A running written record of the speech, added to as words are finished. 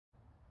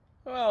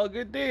Well,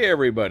 good day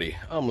everybody.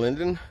 I'm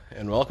Lyndon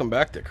and welcome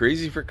back to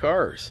Crazy for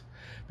Cars.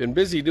 Been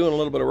busy doing a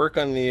little bit of work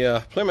on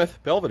the Plymouth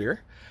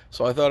Belvedere,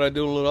 so I thought I'd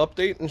do a little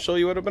update and show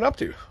you what I've been up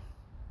to.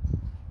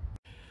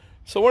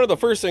 So one of the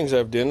first things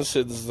I've done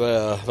since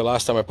the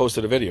last time I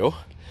posted a video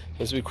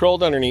is we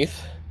crawled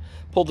underneath,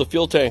 pulled the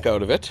fuel tank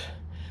out of it,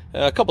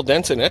 a couple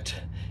dents in it.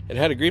 It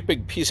had a great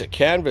big piece of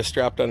canvas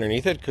strapped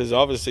underneath it because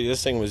obviously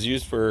this thing was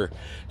used for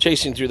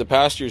chasing through the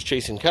pastures,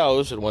 chasing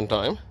cows at one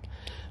time.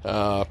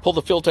 Pulled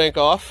the fuel tank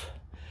off,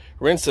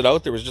 rinsed it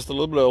out. There was just a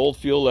little bit of old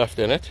fuel left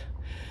in it,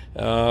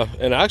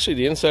 and actually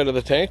the inside of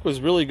the tank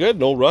was really good,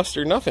 no rust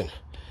or nothing.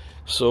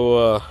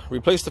 So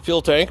replaced the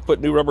fuel tank,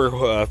 put new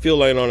rubber fuel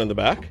line on in the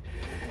back,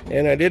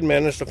 and I did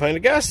manage to find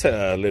a gas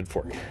lid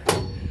for it.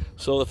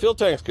 So the fuel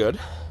tank's good.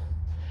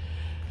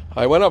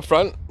 I went up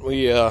front,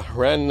 we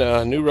ran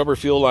new rubber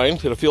fuel line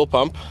to the fuel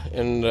pump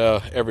and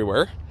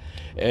everywhere,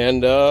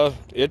 and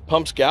it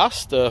pumps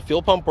gas. The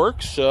fuel pump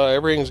works,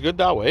 everything's good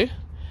that way.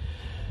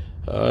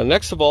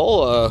 Next of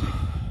all,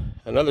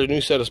 another new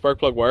set of spark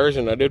plug wires,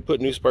 and I did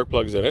put new spark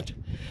plugs in it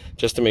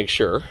just to make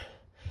sure.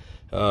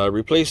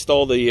 Replaced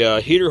all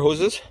the heater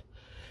hoses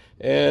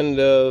and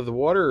the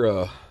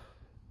water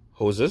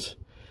hoses,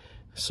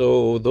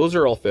 so those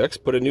are all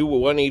fixed. Put a new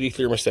 180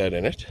 thermostat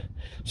in it,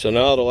 so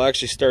now it'll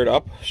actually start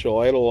up. She'll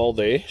idle all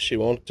day, she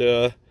won't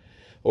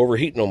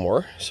overheat no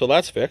more, so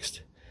that's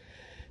fixed.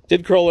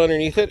 Did crawl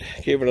underneath it,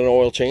 gave it an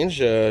oil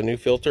change, new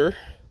filter.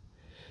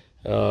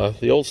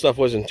 The old stuff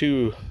wasn't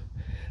too,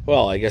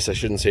 well, I guess I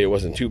shouldn't say it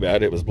wasn't too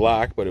bad. It was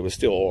black, but it was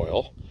still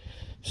oil.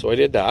 So I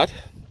did that.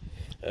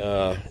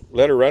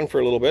 Let her run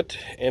for a little bit.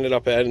 Ended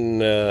up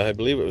adding, I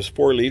believe it was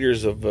 4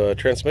 liters of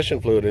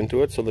transmission fluid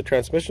into it, so the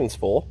transmission's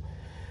full.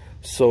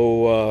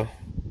 So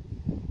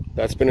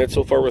that's been it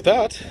so far with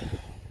that.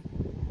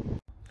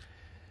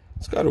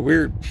 It's got a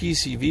weird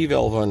PCV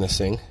valve on this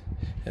thing.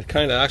 It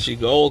kind of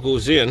actually all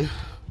goes in,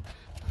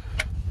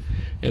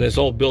 and it's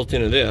all built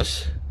into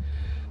this.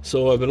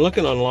 So I've been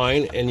looking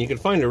online, and you can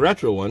find the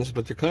retro ones,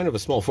 but they're kind of a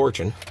small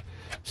fortune.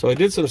 So I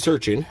did some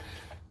searching,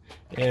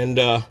 and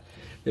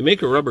they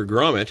make a rubber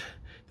grommet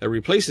that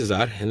replaces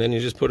that, and then you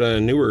just put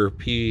a newer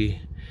PVC,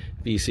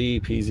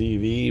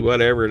 PZV,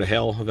 whatever the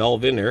hell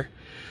valve in there.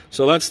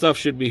 So that stuff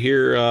should be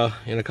here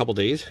in a couple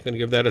days. Gonna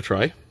give that a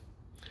try.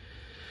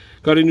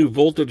 Got a new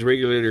voltage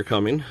regulator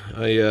coming.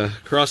 I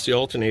crossed the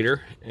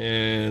alternator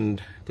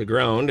and the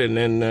ground, and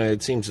then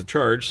it seems to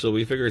charge, so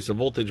we figure it's a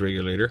voltage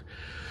regulator.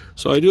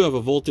 So I do have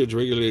a voltage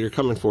regulator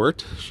coming for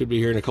it. Should be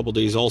here in a couple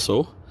days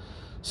also.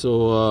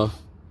 So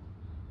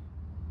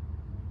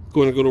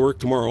going to go to work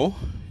tomorrow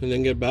and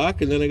then get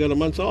back, and then I got a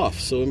month off.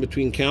 So in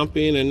between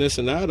camping and this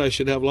and that, I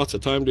should have lots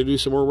of time to do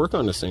some more work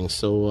on this thing.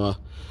 So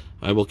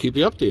I will keep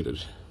you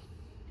updated.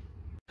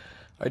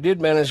 I did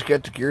manage to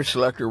get the gear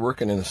selector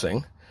working in this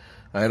thing.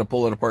 I had to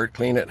pull it apart,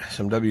 clean it,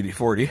 some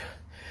WD-40,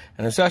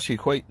 and it's actually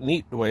quite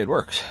neat the way it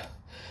works.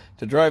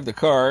 To drive the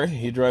car,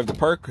 you drive the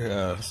park,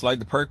 slide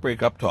the park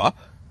brake up top.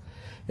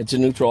 It's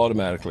in neutral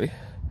automatically,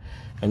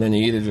 and then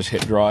you either just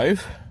hit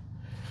drive,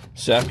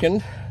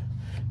 second,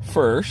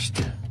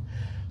 first,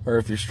 or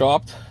if you're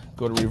stopped,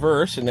 go to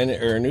reverse, and then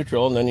or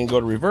neutral, and then you can go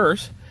to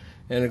reverse,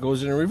 and it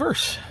goes in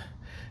reverse.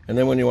 And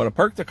then when you want to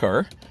park the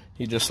car,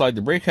 you just slide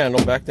the brake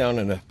handle back down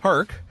in the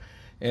park,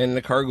 and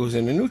the car goes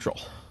into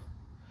neutral.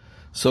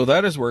 So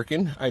that is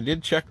working. I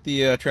did check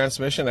the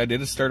transmission. I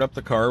did start up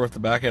the car with the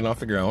back end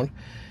off the ground,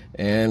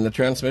 and the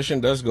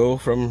transmission does go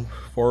from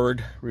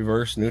forward,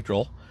 reverse,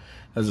 neutral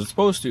as it's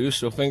supposed to,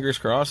 so fingers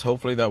crossed,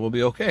 hopefully that will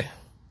be okay.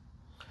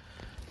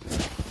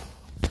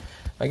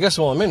 I guess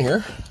while I'm in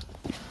here,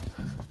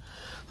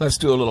 let's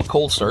do a little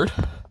cold start.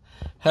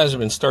 Hasn't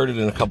been started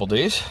in a couple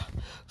days,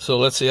 so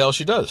let's see how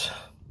she does.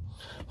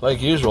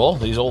 Like usual,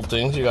 these old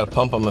things, you gotta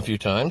pump them a few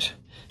times,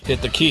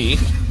 hit the key,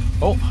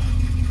 oh,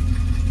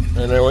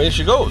 and away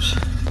she goes.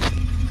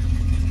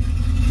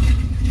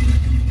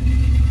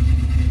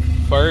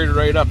 Fired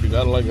right up, you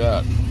gotta like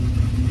that.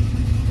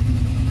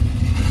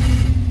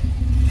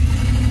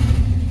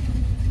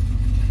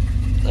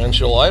 And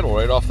she'll idle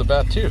right off the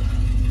bat too.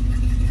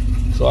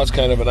 So that's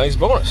kind of a nice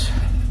bonus.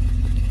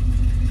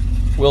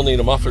 We'll need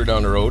a muffler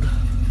down the road,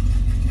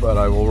 but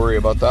I will worry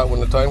about that when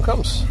the time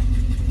comes.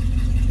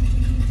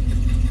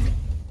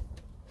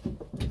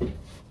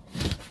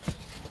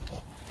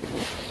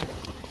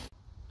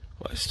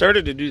 Well, I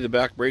started to do the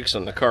back brakes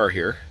on the car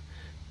here.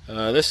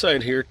 This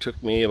side here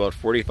took me about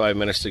 45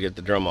 minutes to get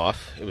the drum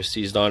off. It was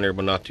seized on there,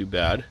 but not too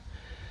bad.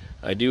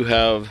 I do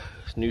have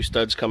new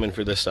studs coming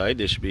for this side.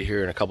 They should be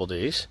here in a couple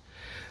days.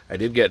 I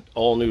did get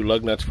all new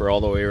lug nuts for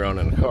all the way around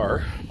in the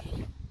car.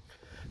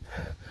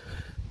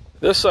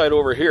 This side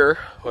over here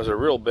was a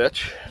real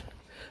bitch.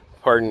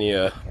 Pardon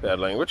the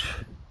bad language.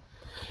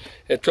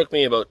 It took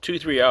me about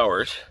 2-3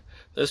 hours.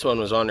 This one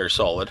was on there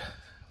solid.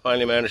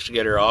 Finally managed to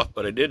get her off,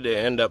 but I did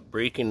end up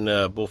breaking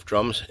both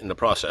drums in the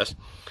process.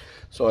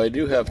 So I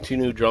do have 2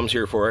 new drums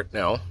here for it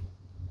now.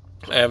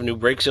 I have new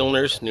brake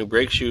cylinders, new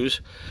brake shoes,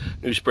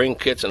 new spring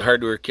kits and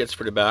hardware kits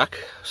for the back.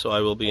 So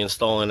I will be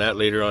installing that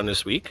later on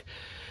this week.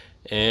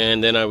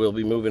 And then I will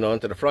be moving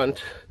on to the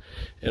front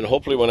And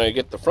hopefully when I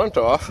get the front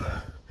off,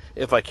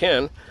 if I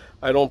can,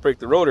 I don't break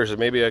the rotors, and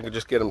maybe I can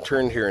just get them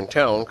turned here in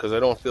town, because I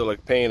don't feel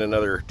like paying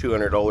another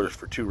 $200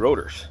 for 2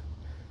 rotors.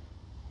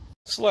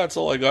 So that's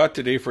all I got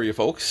today for you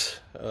folks.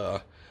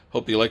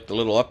 Hope you liked the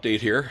little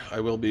update here. I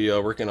will be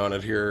working on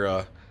it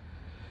here.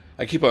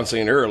 I keep on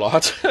saying a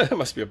lot. It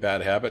must be a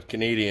bad habit.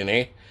 Canadian,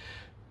 eh?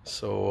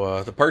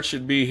 So the parts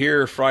should be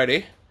here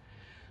Friday.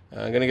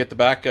 I'm going to get the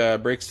back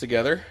brakes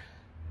together,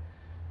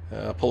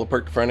 pull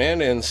apart the front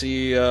end, and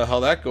see how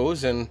that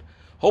goes. And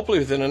hopefully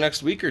within the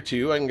next week or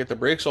two, I can get the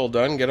brakes all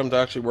done, get them to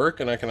actually work,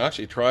 and I can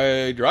actually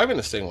try driving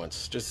this thing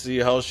once, just to see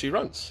how she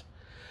runs.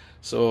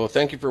 So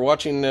thank you for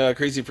watching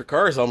Crazy for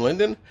Cars. I'm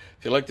Lyndon.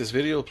 If you like this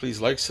video,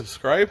 please like,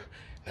 subscribe,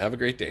 and have a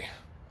great day.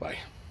 Bye.